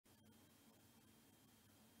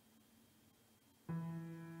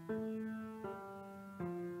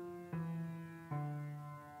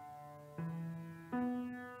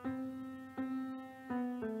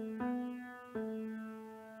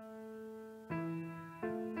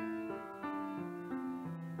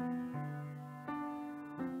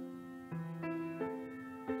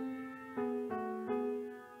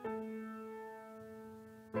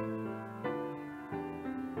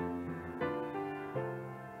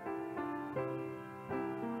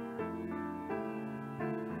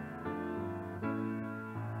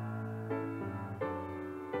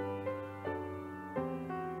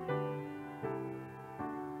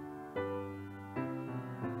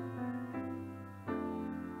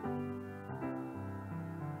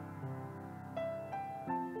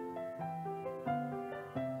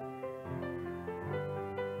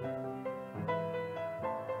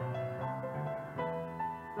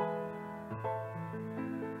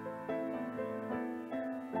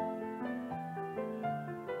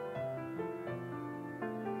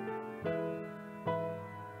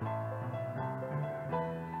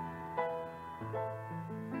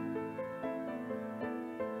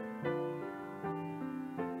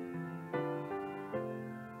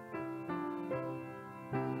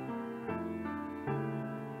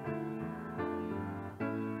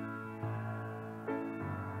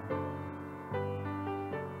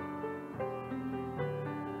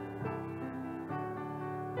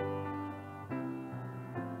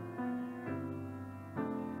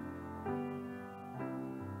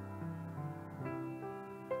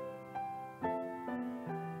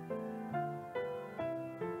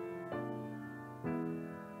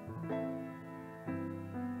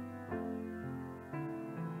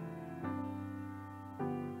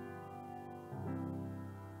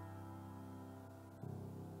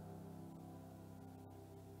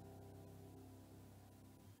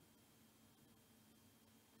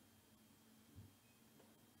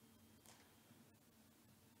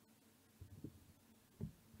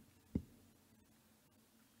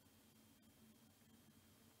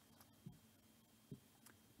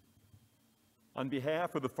On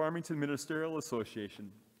behalf of the Farmington Ministerial Association,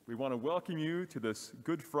 we want to welcome you to this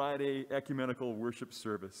Good Friday Ecumenical Worship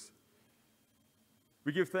Service.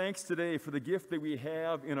 We give thanks today for the gift that we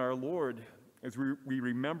have in our Lord as we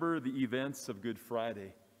remember the events of Good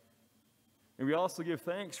Friday. And we also give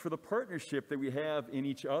thanks for the partnership that we have in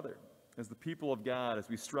each other as the people of God, as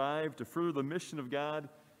we strive to further the mission of God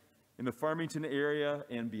in the Farmington area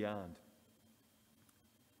and beyond.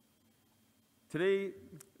 Today,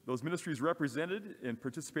 those ministries represented and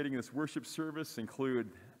participating in this worship service include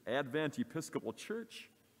Advent Episcopal Church,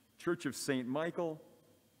 Church of St. Michael,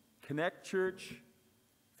 Connect Church,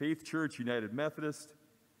 Faith Church United Methodist,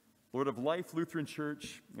 Lord of Life Lutheran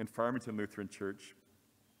Church, and Farmington Lutheran Church.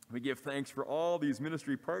 We give thanks for all these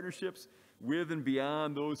ministry partnerships with and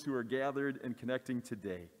beyond those who are gathered and connecting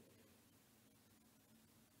today.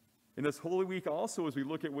 In this Holy Week also, as we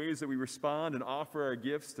look at ways that we respond and offer our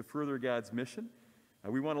gifts to further God's mission,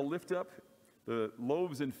 we want to lift up the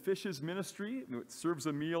Loaves and Fishes ministry that serves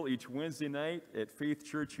a meal each Wednesday night at Faith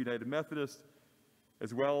Church United Methodist,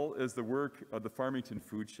 as well as the work of the Farmington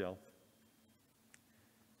Food Shelf.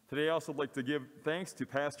 Today, I also would like to give thanks to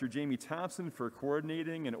Pastor Jamie Thompson for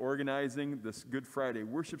coordinating and organizing this Good Friday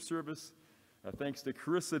worship service. Thanks to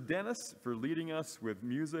Carissa Dennis for leading us with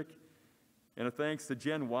music. And a thanks to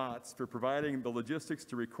Jen Watts for providing the logistics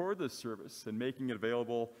to record this service and making it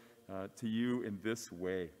available to you in this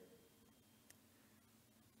way.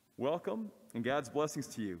 Welcome and God's blessings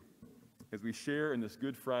to you as we share in this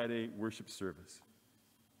Good Friday worship service.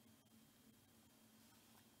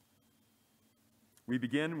 We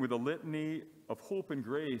begin with a litany of hope and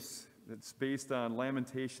grace that's based on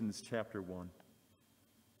Lamentations chapter 1.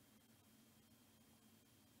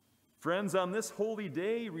 Friends, on this holy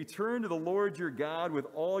day, return to the Lord your God with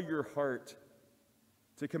all your heart,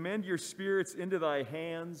 to commend your spirits into thy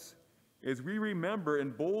hands. As we remember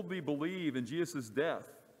and boldly believe in Jesus' death,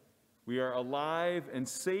 we are alive and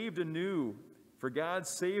saved anew, for God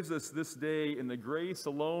saves us this day in the grace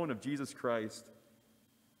alone of Jesus Christ.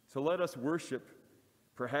 So let us worship,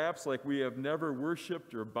 perhaps like we have never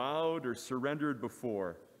worshiped or bowed or surrendered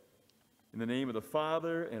before, in the name of the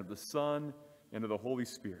Father and of the Son and of the Holy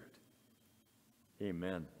Spirit.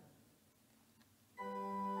 Amen.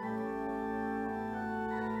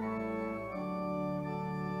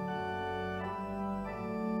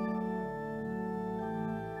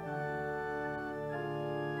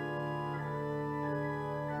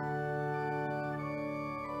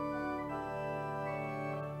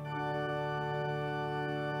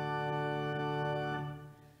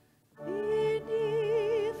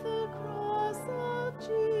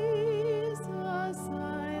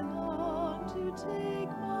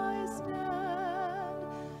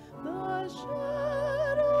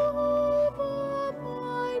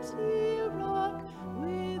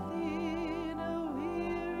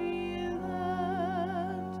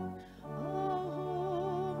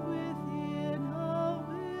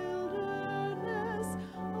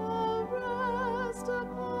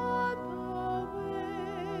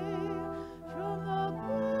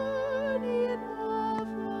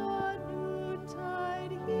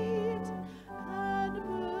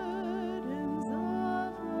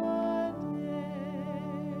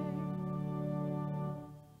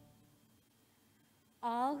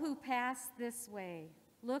 This way,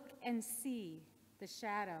 look and see the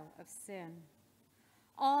shadow of sin.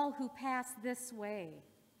 All who pass this way,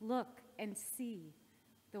 look and see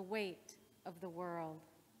the weight of the world.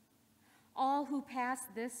 All who pass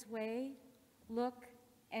this way, look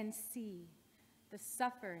and see the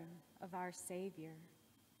suffering of our Savior.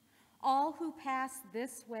 All who pass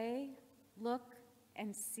this way, look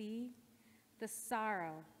and see the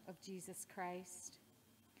sorrow of Jesus Christ.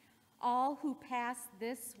 All who pass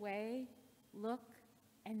this way, look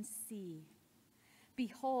and see.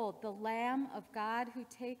 Behold, the Lamb of God who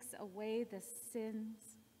takes away the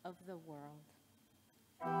sins of the world.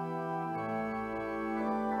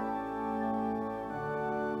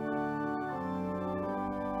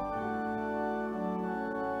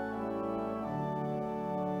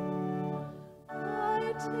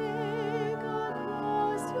 I take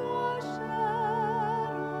across your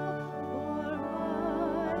shadow for my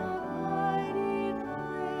abiding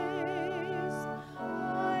place. I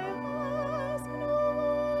ask no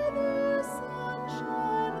other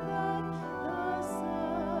sunshine than the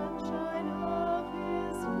sunshine of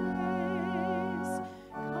his face.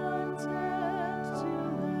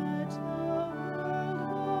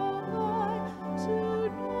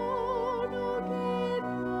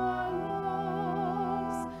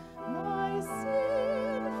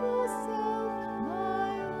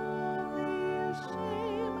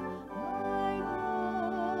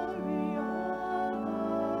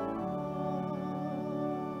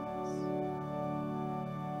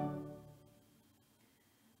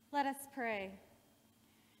 Let us pray.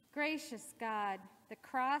 Gracious God, the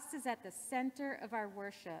cross is at the center of our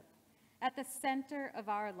worship, at the center of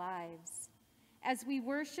our lives. As we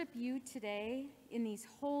worship you today in these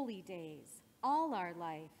holy days, all our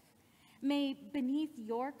life, may beneath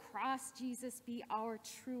your cross, Jesus, be our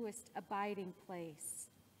truest abiding place,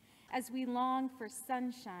 as we long for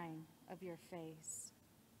sunshine of your face.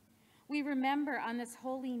 We remember on this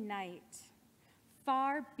holy night,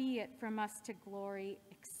 far be it from us to glory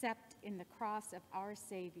except in the cross of our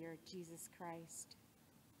Savior, Jesus Christ.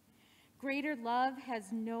 Greater love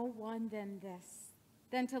has no one than this,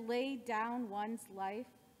 than to lay down one's life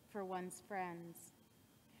for one's friends.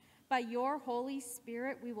 By your Holy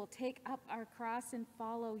Spirit, we will take up our cross and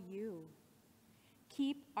follow you.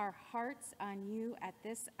 Keep our hearts on you at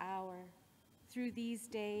this hour, through these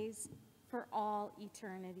days, for all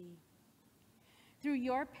eternity. Through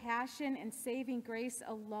your passion and saving grace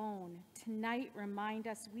alone, tonight remind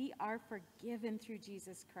us we are forgiven through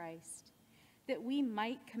Jesus Christ, that we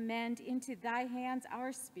might commend into thy hands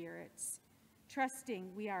our spirits,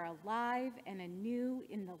 trusting we are alive and anew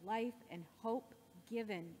in the life and hope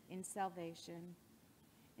given in salvation.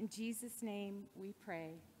 In Jesus' name we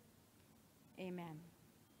pray. Amen.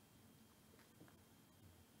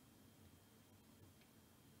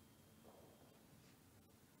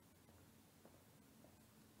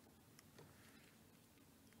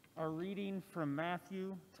 Our reading from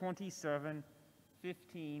Matthew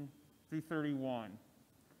 27:15 through 31.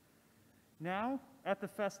 Now, at the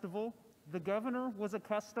festival, the governor was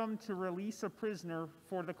accustomed to release a prisoner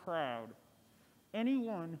for the crowd,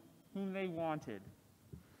 anyone whom they wanted.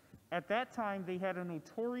 At that time, they had a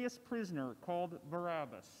notorious prisoner called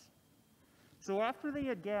Barabbas. So after they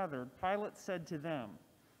had gathered, Pilate said to them,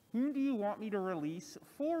 "Whom do you want me to release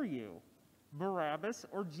for you, Barabbas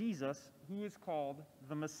or Jesus, who is called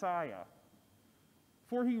the Messiah?"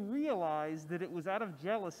 For he realized that it was out of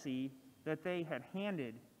jealousy that they had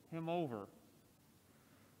handed him over.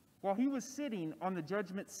 While he was sitting on the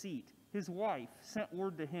judgment seat, his wife sent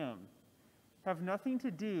word to him, "Have nothing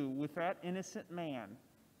to do with that innocent man,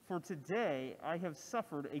 for today I have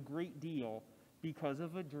suffered a great deal because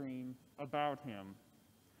of a dream about him."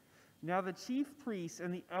 Now the chief priests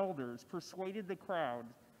and the elders persuaded the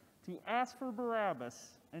crowd to ask for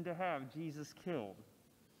Barabbas and to have Jesus killed.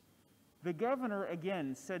 The governor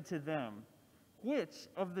again said to them, "Which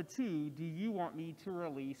of the two do you want me to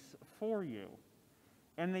release for you?"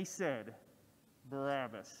 And they said,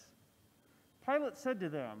 "Barabbas." Pilate said to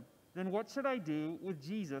them, "Then what should I do with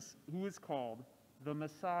Jesus, who is called the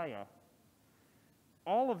Messiah?"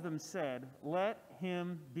 All of them said, "Let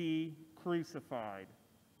him be crucified."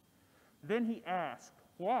 Then he asked,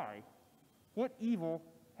 "Why? What evil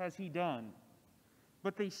has he done?"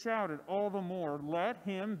 But they shouted all the more, "Let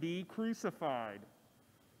him be crucified."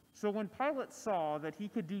 So when Pilate saw that he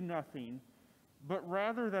could do nothing, but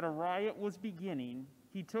rather that a riot was beginning,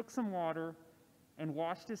 he took some water and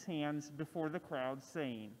washed his hands before the crowd,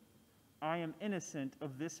 saying, "I am innocent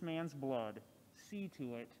of this man's blood. See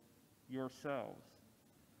to it yourselves."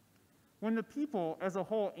 When the people as a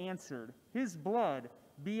whole answered, "His blood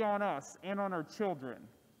be on us and on our children,"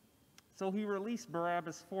 so he released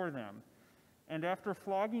Barabbas for them, and after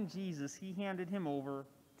flogging Jesus, he handed him over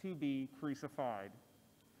to be crucified.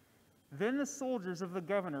 Then the soldiers of the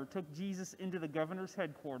governor took Jesus into the governor's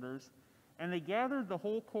headquarters, and they gathered the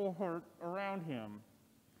whole cohort around him.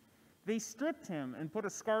 They stripped him and put a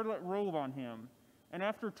scarlet robe on him, and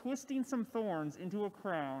after twisting some thorns into a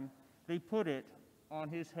crown, they put it on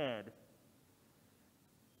his head.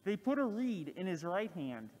 They put a reed in his right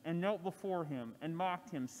hand and knelt before him and mocked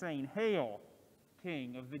him, saying, "Hail,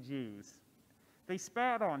 King of the Jews." They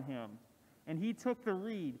spat on him, and he took the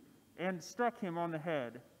reed and struck him on the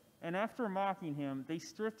head. And after mocking him, they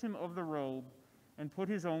stripped him of the robe and put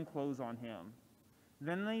his own clothes on him.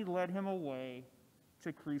 Then they led him away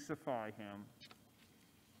to crucify him.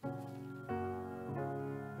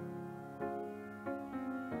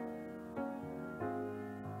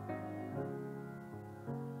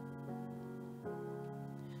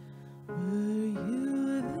 Were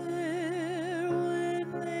you there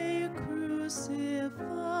when they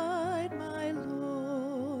crucified my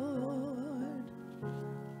Lord?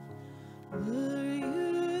 Were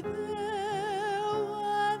you there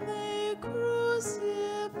when they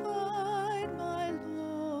crucified my Lord?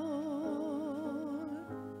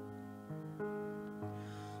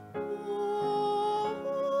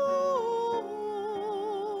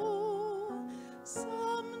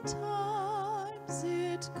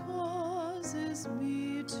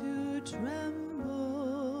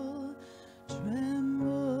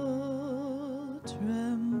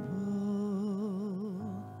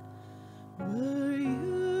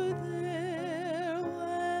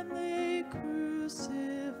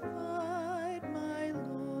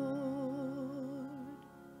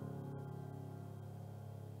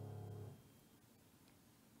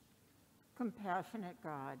 Compassionate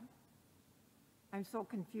God, I'm so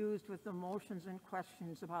confused with emotions and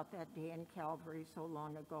questions about that day in Calvary so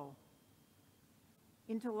long ago.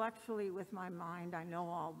 Intellectually, with my mind, I know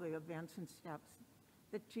all the events and steps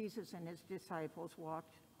that Jesus and his disciples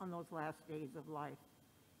walked on those last days of life,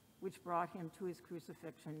 which brought him to his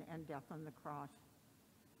crucifixion and death on the cross.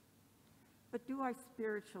 But do I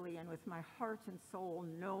spiritually and with my heart and soul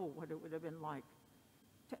know what it would have been like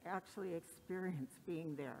to actually experience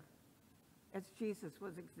being there as Jesus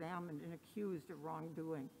was examined and accused of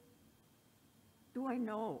wrongdoing? Do I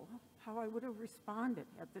know how I would have responded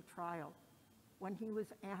at the trial when he was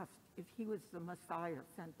asked if he was the Messiah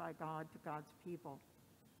sent by God to God's people?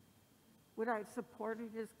 Would I have supported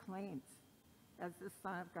his claims as the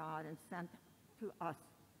Son of God and sent to us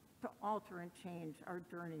to alter and change our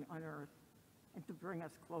journey on earth and to bring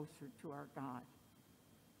us closer to our God?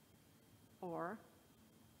 Or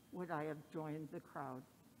would I have joined the crowd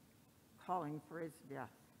calling for his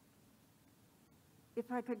death?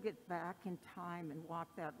 If I could get back in time and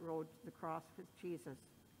walk that road to the cross with Jesus,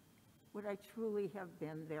 would I truly have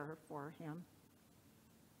been there for him?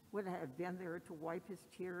 Would I have been there to wipe his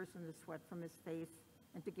tears and the sweat from his face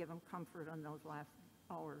and to give him comfort on those last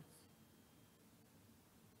hours?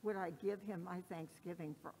 Would I give him my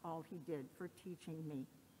thanksgiving for all he did, for teaching me?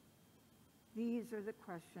 These are the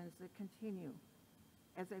questions that continue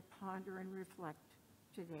as I ponder and reflect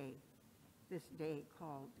today, this day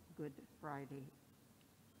called Good Friday.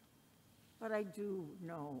 But I do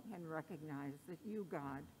know and recognize that you,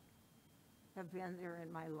 God, have been there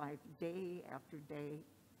in my life day after day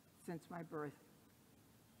since my birth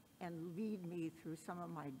and lead me through some of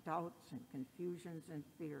my doubts and confusions and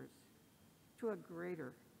fears to a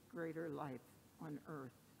greater life on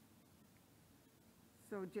earth.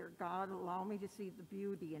 So, dear God, allow me to see the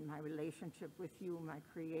beauty in my relationship with you, my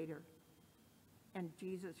Creator, and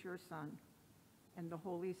Jesus, your Son, and the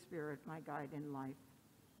Holy Spirit, my guide in life.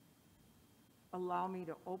 Allow me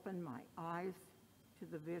to open my eyes to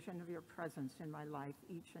the vision of your presence in my life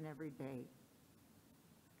each and every day.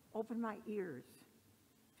 Open my ears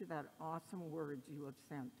to that awesome words you have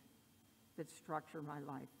sent that structure my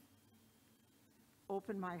life.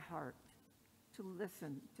 Open my heart to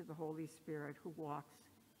listen to the Holy Spirit who walks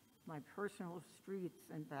my personal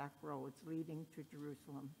streets and back roads leading to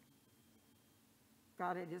Jerusalem.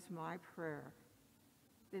 God, it is my prayer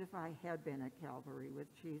that if I had been at Calvary with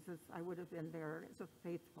Jesus, I would have been there as a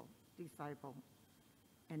faithful disciple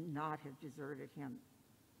and not have deserted him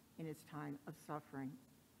in his time of suffering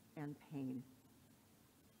and pain.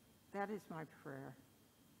 That is my prayer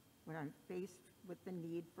when I'm faced with the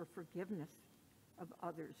need for forgiveness of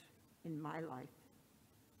others in my life.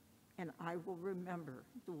 And I will remember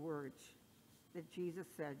the words that Jesus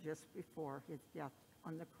said just before his death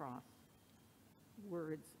on the cross,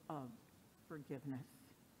 words of forgiveness.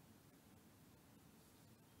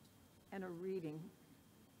 And a reading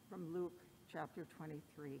from Luke chapter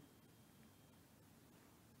 23.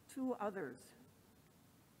 2 others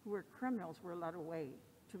who were criminals were led away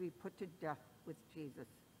to be put to death with Jesus.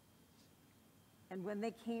 And when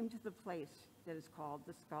they came to the place that is called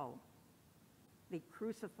the Skull, they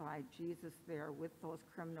crucified Jesus there with those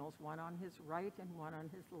criminals, one on his right and one on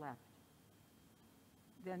his left.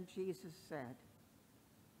 Then Jesus said,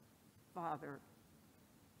 "Father,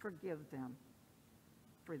 forgive them,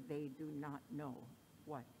 for they do not know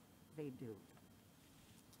what they do."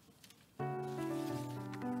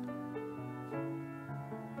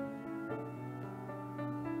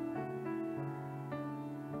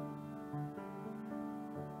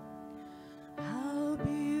 How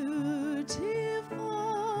beautiful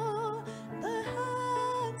the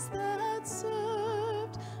hands that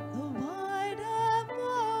served the wine and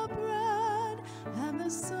the bread, and the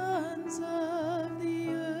sons of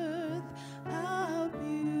the earth. How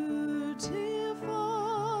beautiful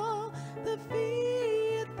the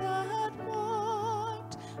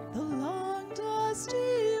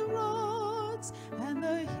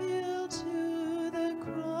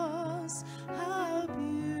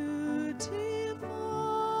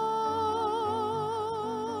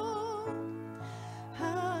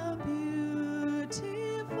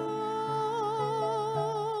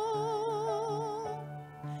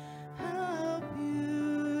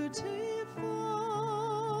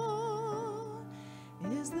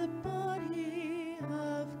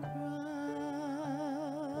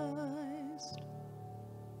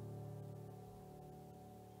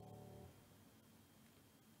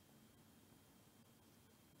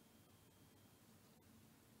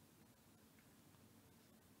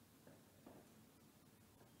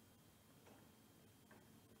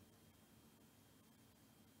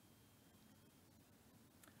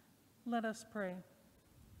Let us pray.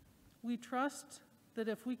 We trust that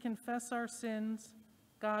if we confess our sins,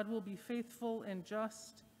 God will be faithful and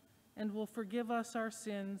just and will forgive us our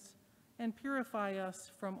sins and purify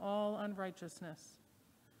us from all unrighteousness.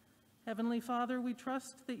 Heavenly Father, we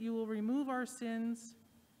trust that you will remove our sins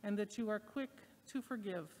and that you are quick to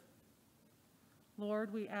forgive.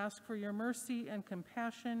 Lord, we ask for your mercy and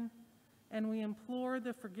compassion, and we implore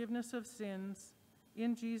the forgiveness of sins.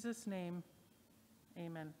 In Jesus' name,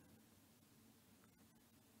 amen.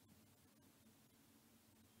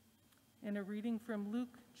 In a reading from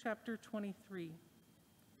Luke chapter 23.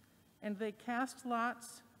 And they cast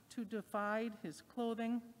lots to divide his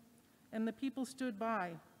clothing, and the people stood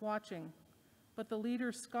by, watching. But the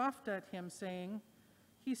leader scoffed at him, saying,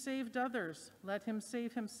 "He saved others. Let him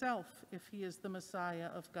save himself if he is the Messiah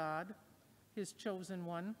of God, his chosen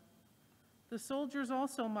one." The soldiers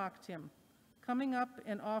also mocked him, coming up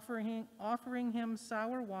and offering him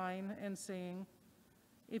sour wine and saying,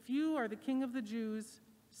 "If you are the king of the Jews,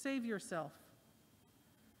 save yourself."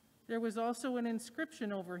 There was also an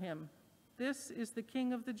inscription over him, "This is the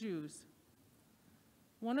King of the Jews."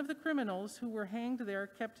 One of the criminals who were hanged there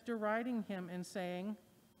kept deriding him and saying,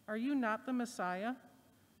 "Are you not the Messiah?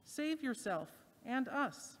 Save yourself and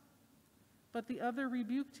us." But the other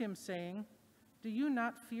rebuked him, saying, "Do you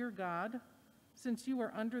not fear God, since you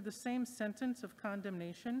are under the same sentence of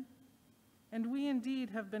condemnation? And we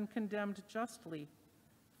indeed have been condemned justly,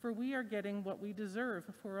 for we are getting what we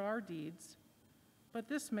deserve for our deeds. But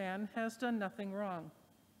this man has done nothing wrong."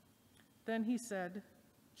 Then he said,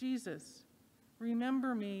 "Jesus,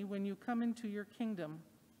 remember me when you come into your kingdom."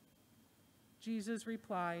 Jesus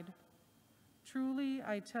replied, "Truly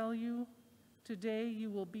I tell you, today you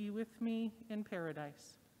will be with me in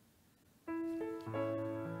paradise."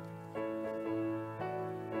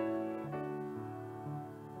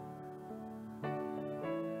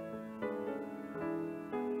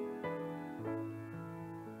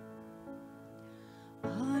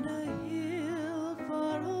 On a hill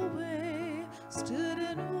far away stood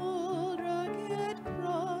an old rugged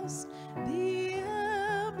cross, the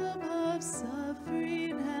emblem of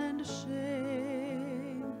suffering and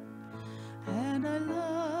shame. And I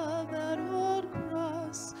love that old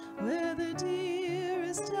cross where the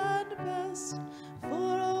dearest and best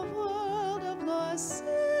for a world of lost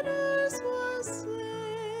sinners was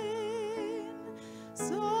slain.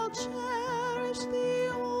 So I'll cherish the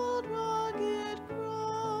old rugged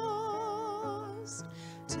cross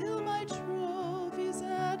till my trophies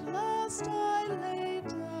at last I lay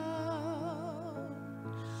down.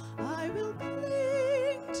 I will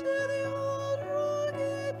cling to the old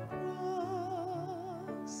rugged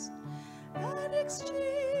cross and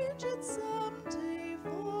exchange it someday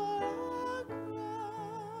for a crown.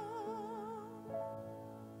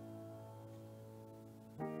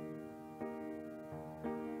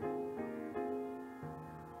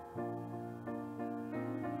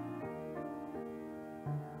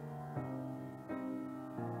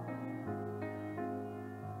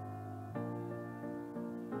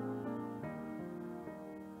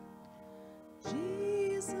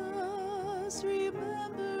 Jesus,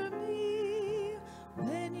 remember me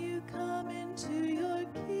when you come into your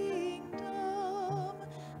kingdom.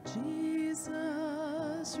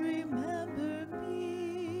 Jesus, remember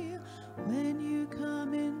me when you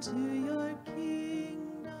come into your kingdom.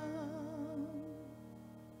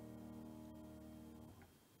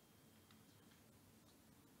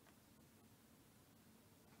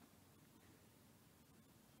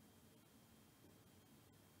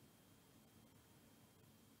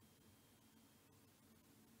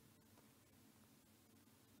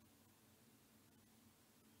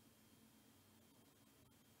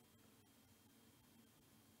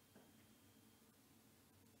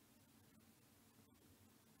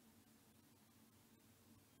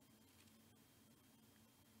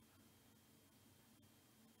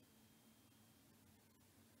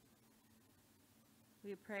 Will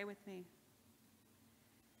you pray with me?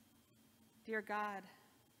 Dear God,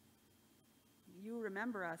 you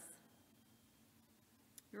remember us.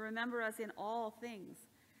 You remember us in all things,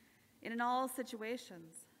 and in all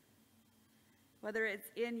situations, whether it's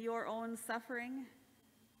in your own suffering,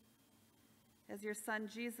 as your son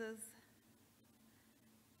Jesus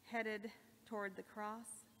headed toward the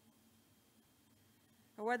cross,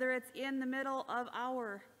 or whether it's in the middle of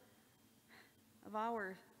our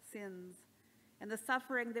sins and the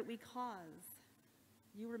suffering that we cause.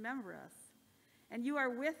 You remember us, and you are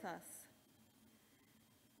with us.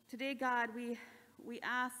 Today, God, we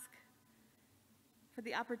ask for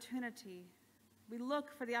the opportunity. We look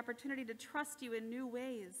for the opportunity to trust you in new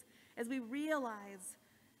ways as we realize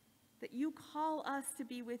that you call us to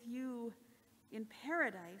be with you in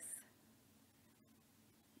paradise,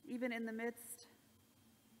 even in the midst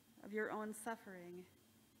of your own suffering.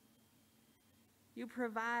 You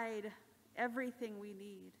provide everything we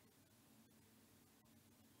need.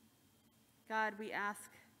 God, we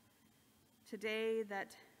ask today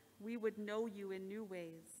that we would know you in new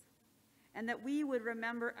ways, and that we would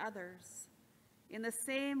remember others in the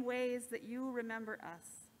same ways that you remember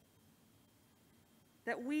us.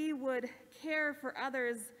 That we would care for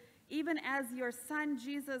others even as your son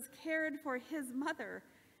Jesus cared for his mother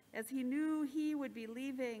as he knew he would be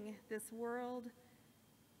leaving this world.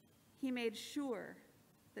 He made sure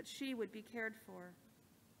that she would be cared for.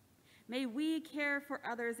 May we care for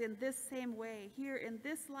others in this same way, here in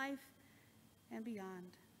this life and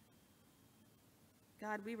beyond.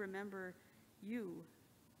 God, we remember you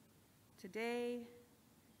today,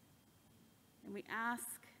 and we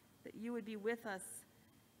ask that you would be with us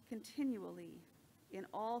continually in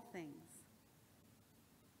all things,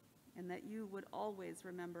 and that you would always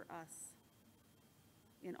remember us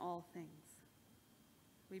in all things.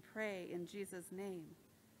 We pray in Jesus' name.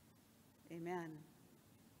 Amen.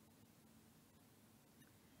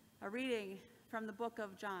 A reading from the book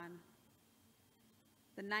of John,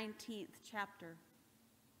 the 19th chapter.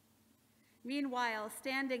 Meanwhile,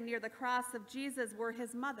 standing near the cross of Jesus were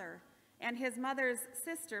his mother and his mother's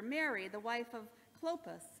sister, Mary, the wife of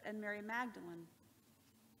Clopas, and Mary Magdalene.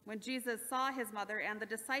 When Jesus saw his mother and the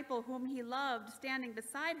disciple whom he loved standing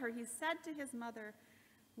beside her, he said to his mother,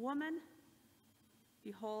 "Woman,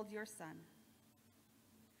 behold your son."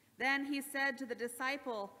 Then he said to the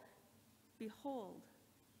disciple, "Behold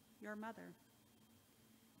your mother."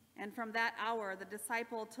 And from that hour, the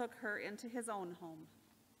disciple took her into his own home.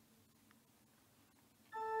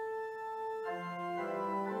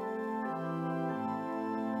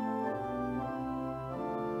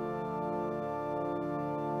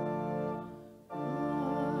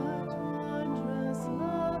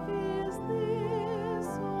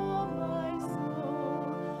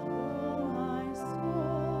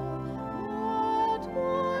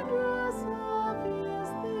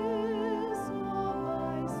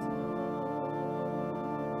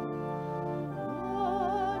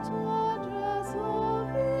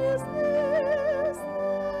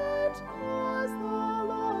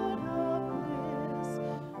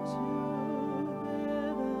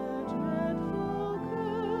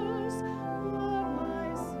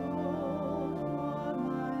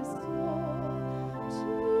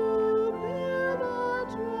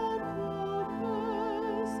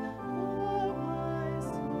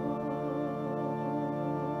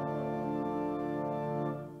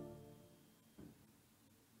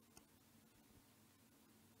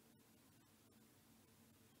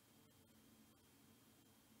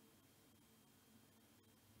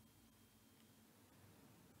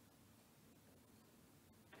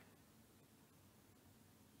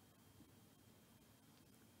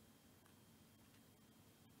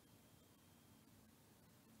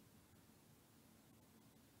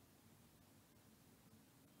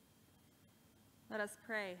 Let us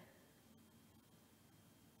pray.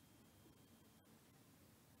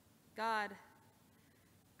 God,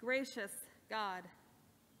 gracious God,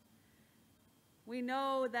 we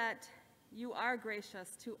know that you are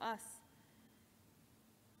gracious to us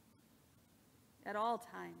at all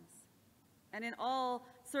times and in all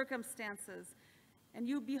circumstances, and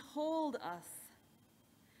you behold us.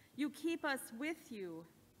 You keep us with you,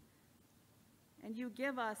 and you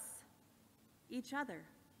give us each other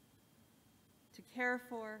to care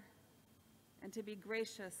for and to be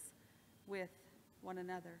gracious with one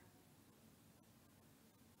another.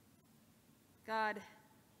 God,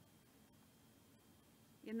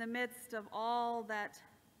 in the midst of all that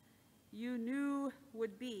you knew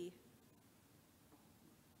would be,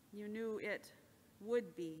 you knew it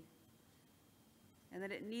would be, and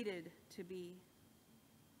that it needed to be.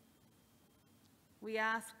 We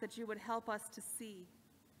ask that you would help us to see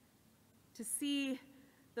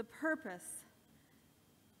the purpose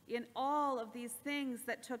in all of these things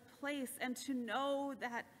that took place, and to know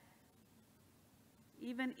that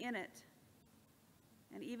even in it,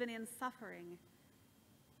 and even in suffering,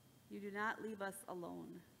 you do not leave us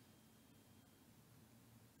alone.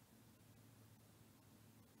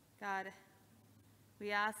 God,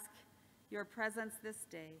 we ask your presence this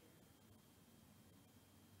day,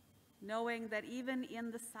 knowing that even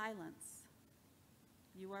in the silence,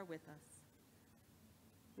 you are with us.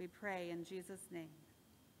 We pray in Jesus' name.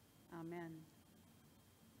 Amen.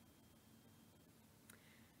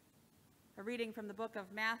 A reading from the book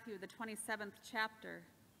of Matthew, the 27th chapter.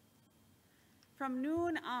 From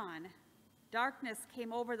noon on, Darkness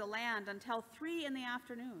came over the land until 3 in the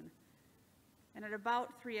afternoon. And at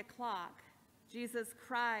about 3 o'clock, Jesus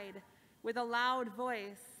cried with a loud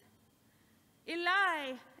voice,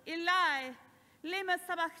 "Eli, Eli, lema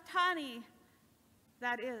sabachthani,"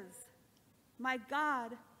 that is, my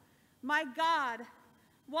God,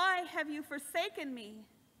 why have you forsaken me?"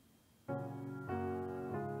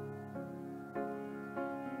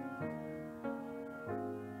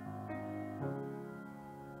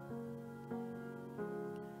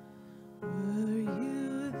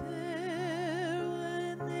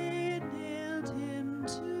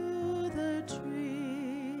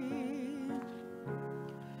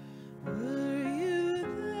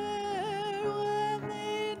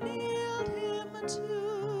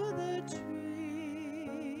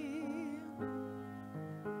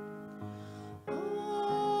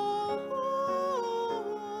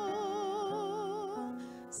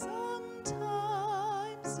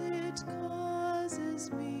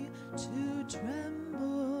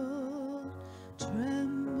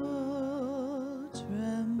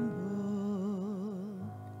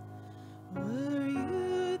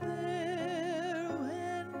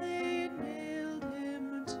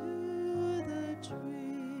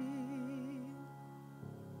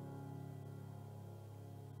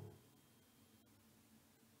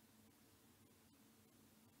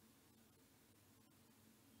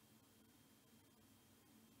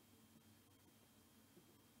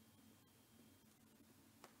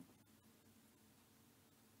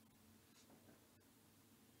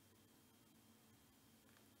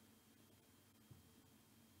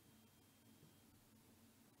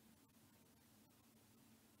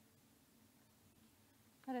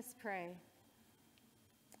 Let us pray.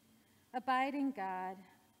 Abiding God,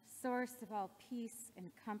 source of all peace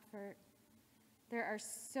and comfort, there are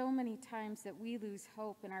so many times that we lose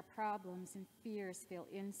hope and our problems and fears feel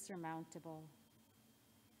insurmountable.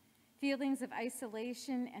 Feelings of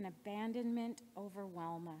isolation and abandonment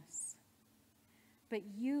overwhelm us. But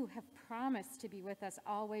you have promised to be with us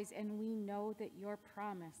always, and we know that your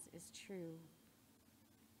promise is true.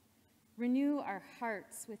 Renew our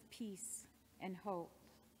hearts with peace and hope.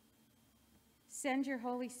 Send your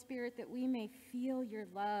Holy Spirit that we may feel your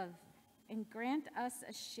love, and grant us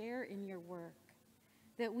a share in your work,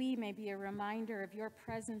 that we may be a reminder of your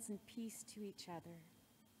presence and peace to each other.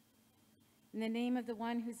 In the name of the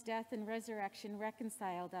one whose death and resurrection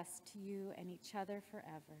reconciled us to you and each other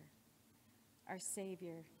forever, our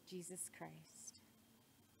Savior, Jesus Christ.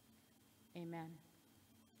 Amen.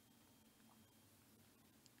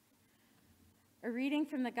 A reading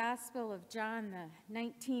from the Gospel of John, the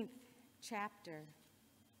 19th chapter.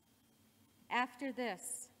 After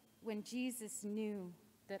this, when Jesus knew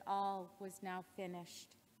that all was now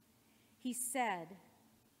finished, he said,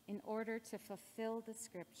 in order to fulfill the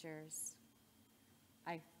scriptures,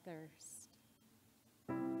 "I thirst."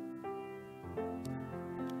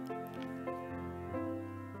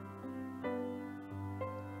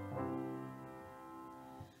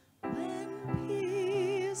 When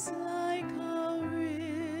peace like a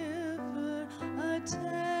river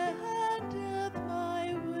attendeth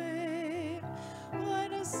my way,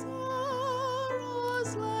 when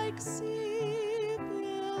sorrows like sea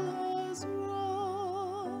billows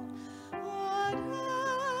roll,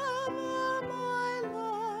 whatever my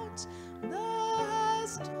lot, thou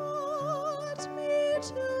hast taught me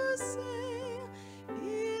to say,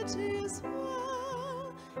 it is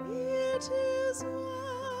well, it is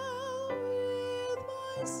well with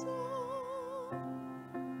my soul.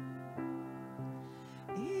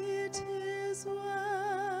 It is well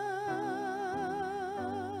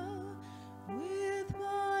with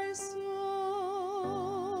my soul.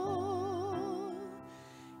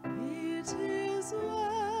 It is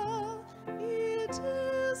well, it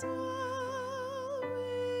is well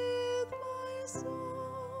with my soul.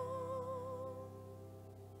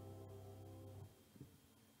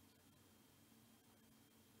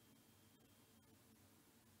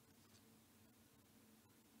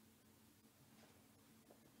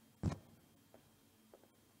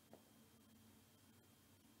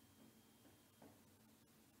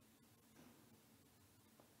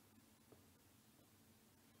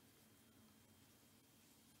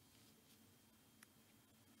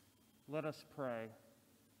 Let us pray.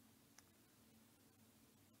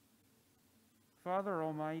 Father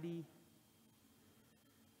Almighty,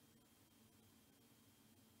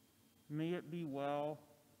 may it be well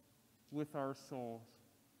with our souls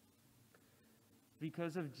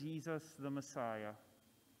because of Jesus the Messiah.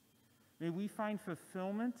 May we find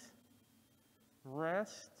fulfillment,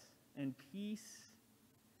 rest, and peace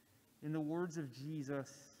in the words of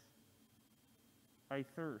Jesus, "I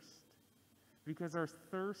thirst." because our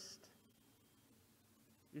thirst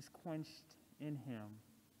is quenched in him.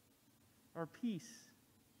 Our peace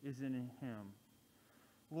is in him.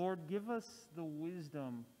 Lord, give us the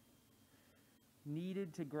wisdom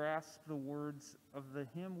needed to grasp the words of the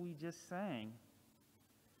hymn we just sang.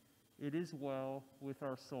 It is well with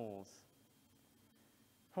our souls.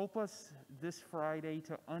 Help us this Friday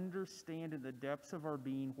to understand in the depths of our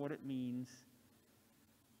being what it means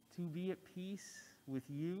to be at peace with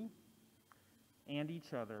you and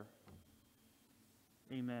each other.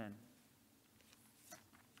 Amen.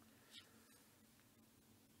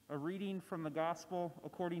 A reading from the Gospel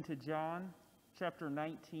according to John, chapter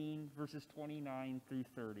 19, verses 29 through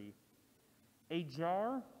 30. A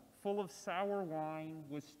jar full of sour wine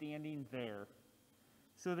was standing there.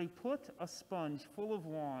 So they put a sponge full of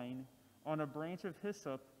wine on a branch of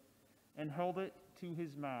hyssop and held it to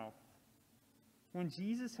his mouth. When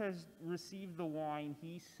Jesus had received the wine,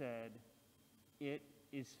 he said, "It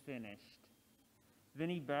is finished." Then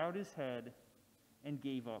he bowed his head and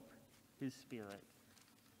gave up his spirit.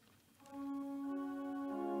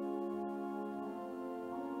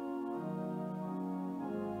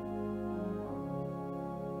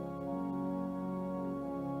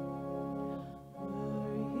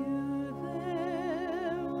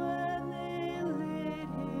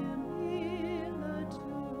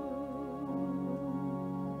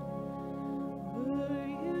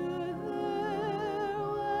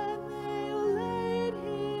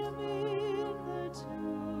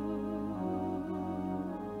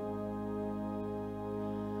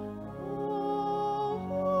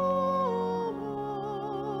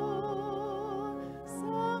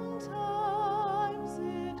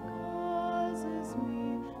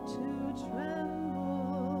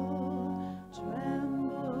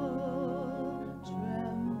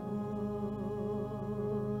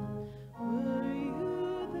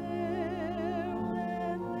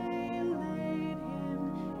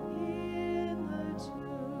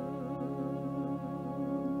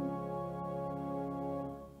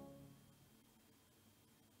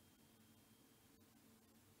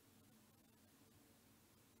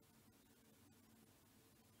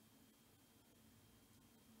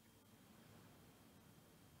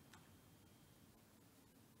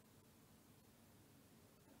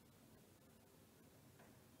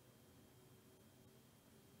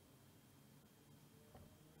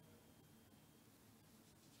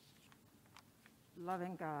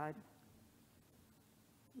 Loving God,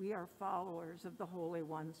 we are followers of the Holy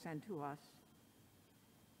One sent to us,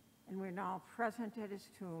 and we're now present at his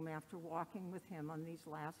tomb after walking with him on these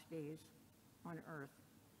last days on earth.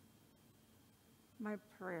 My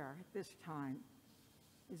prayer at this time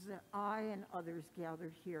is that I and others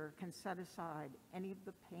gathered here can set aside any of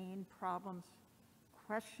the pain, problems,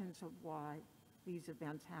 questions of why these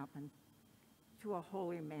events happened to a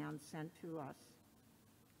holy man sent to us,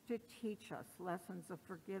 to teach us lessons of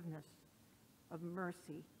forgiveness, of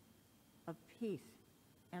mercy, of peace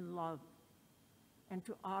and love, and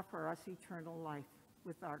to offer us eternal life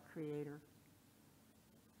with our Creator.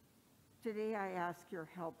 Today I ask your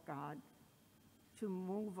help, God, to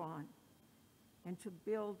move on and to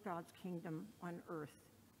build God's kingdom on earth.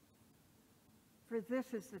 For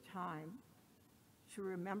this is the time to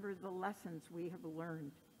remember the lessons we have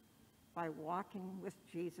learned by walking with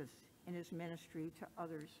Jesus in his ministry to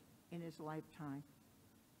others in his lifetime.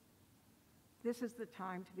 This is the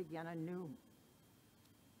time to begin anew,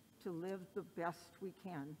 to live the best we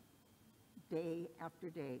can day after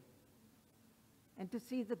day, and to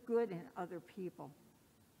see the good in other people,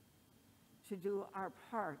 to do our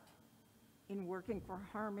part in working for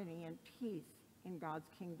harmony and peace in God's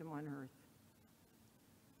kingdom on earth.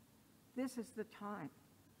 This is the time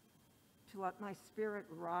to let my spirit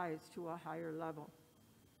rise to a higher level,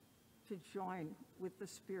 to join with the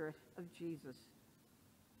Spirit of Jesus.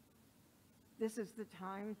 This is the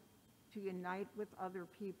time to unite with other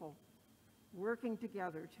people, working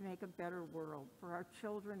together to make a better world for our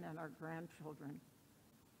children and our grandchildren.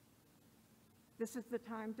 This is the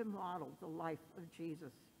time to model the life of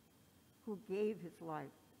Jesus, who gave his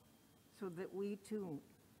life so that we too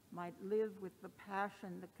might live with the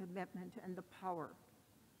passion, the commitment, and the power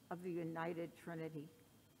of the united Trinity,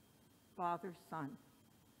 Father, Son,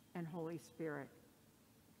 and Holy Spirit,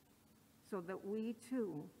 so that we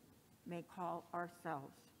too may call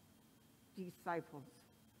ourselves disciples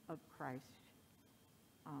of Christ.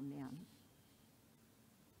 Amen.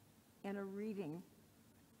 And a reading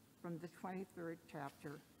from the 23rd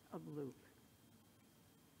chapter of Luke.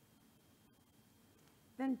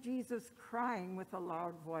 Then Jesus, crying with a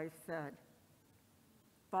loud voice, said,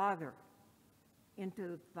 "Father,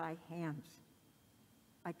 into thy hands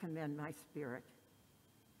I commend my spirit.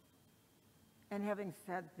 And having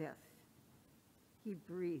said this, he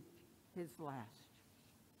breathed his last.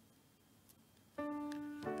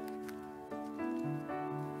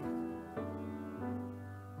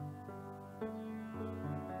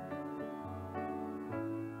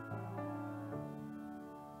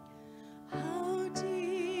 How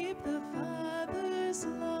deep the Father's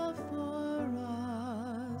love for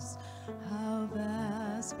us, how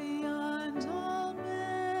vast beyond all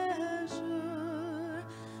measure,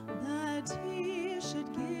 that he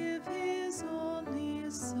should give his only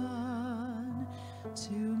Son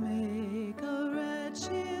to make a wretch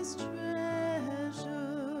his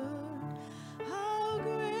treasure. How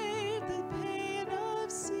great the pain of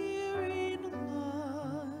searing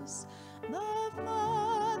loss, the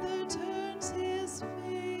Father turns his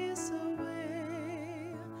face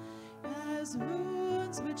away, as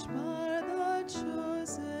wounds which mar the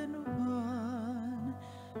chosen one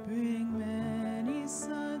bring many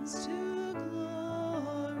sons to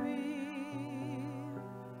glory.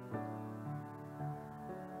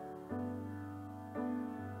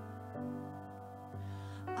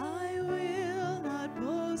 I will not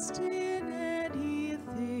boast in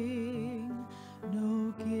anything,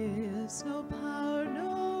 no gifts, no power,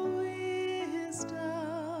 no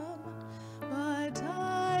wisdom, but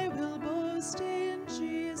I will boast in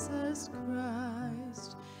Jesus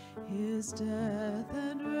Christ, his death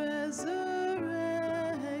and resurrection.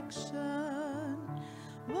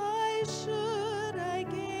 Why should I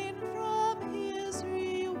gain from his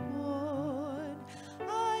reward?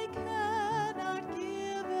 I cannot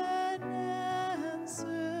give an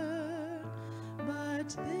answer,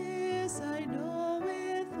 but this I know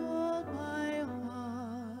with all my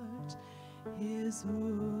heart, his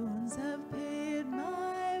wounds have paid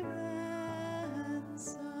my ransom.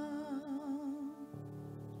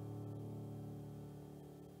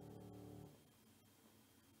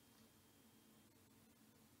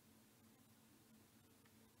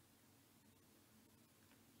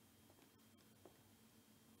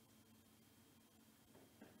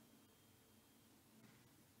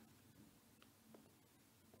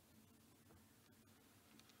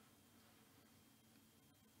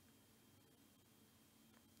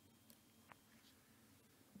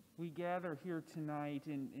 We gather here tonight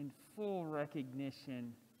in full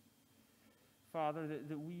recognition, Father,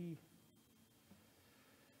 that we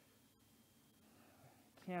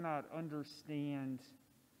cannot understand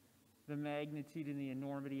the magnitude and the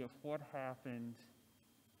enormity of what happened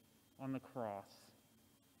on the cross.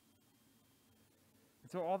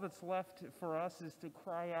 And so all that's left for us is to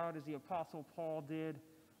cry out as the Apostle Paul did,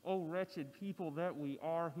 "O wretched people that we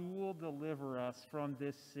are, who will deliver us from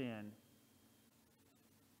this sin?"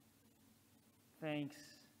 Thanks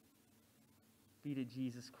be to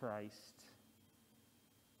Jesus Christ.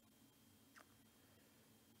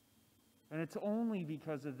 And it's only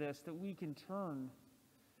because of this that we can turn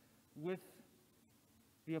with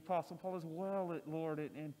the Apostle Paul as well, Lord,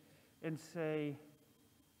 and say,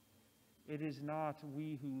 it is not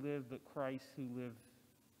we who live, but Christ who lives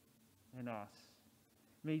in us.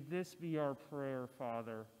 May this be our prayer,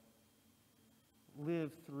 Father.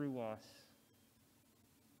 Live through us.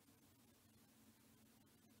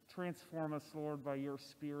 Transform us, Lord, by your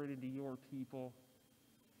Spirit into your people.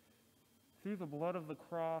 Through the blood of the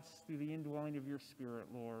cross, through the indwelling of your Spirit,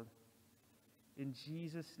 Lord. In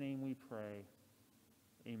Jesus' name we pray.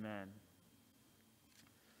 Amen.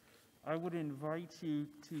 I would invite you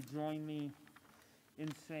to join me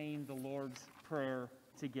in saying the Lord's Prayer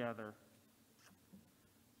together.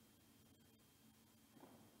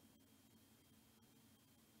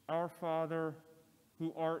 Our Father,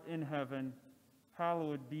 who art in heaven,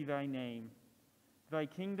 hallowed be thy name. Thy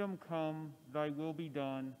kingdom come, thy will be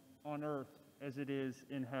done, on earth as it is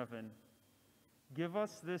in heaven. Give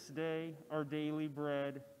us this day our daily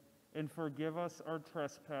bread, and forgive us our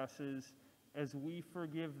trespasses, as we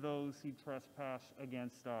forgive those who trespass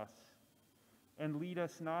against us. And lead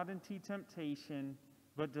us not into temptation,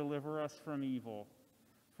 but deliver us from evil.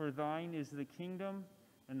 For thine is the kingdom,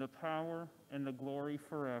 and the power, and the glory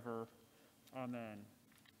forever. Amen.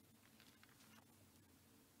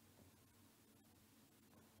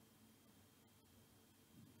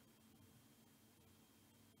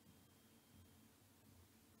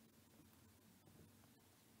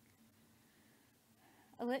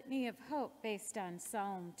 A litany of hope based on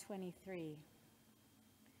Psalm 23.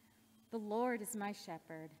 The Lord is my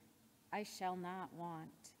shepherd, I shall not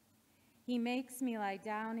want. He makes me lie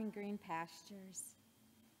down in green pastures.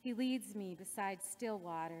 He leads me beside still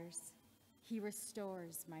waters. He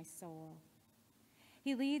restores my soul.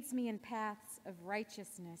 He leads me in paths of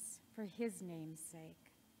righteousness for his name's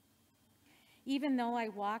sake. Even though I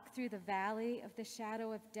walk through the valley of the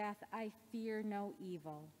shadow of death, I fear no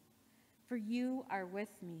evil, for you are with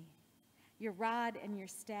me. Your rod and your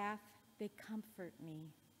staff, they comfort me.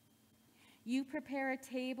 You prepare a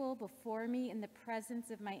table before me in the presence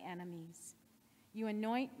of my enemies. You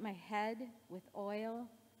anoint my head with oil,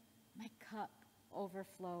 my cup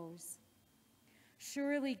overflows.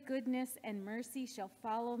 Surely goodness and mercy shall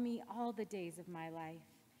follow me all the days of my life,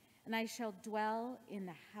 and I shall dwell in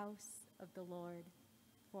the house of the Lord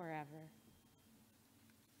forever.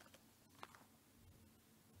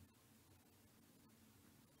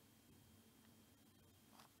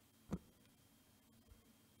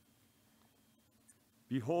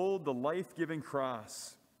 Behold the life-giving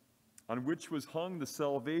cross on which was hung the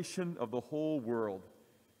salvation of the whole world.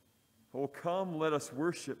 O come, let us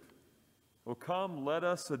worship. O come, let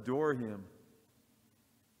us adore him.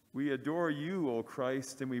 We adore you, O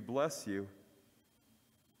Christ, and we bless you.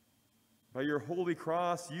 By your holy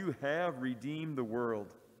cross, you have redeemed the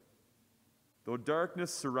world. Though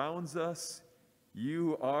darkness surrounds us,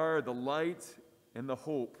 you are the light and the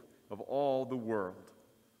hope of all the world.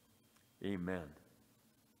 Amen.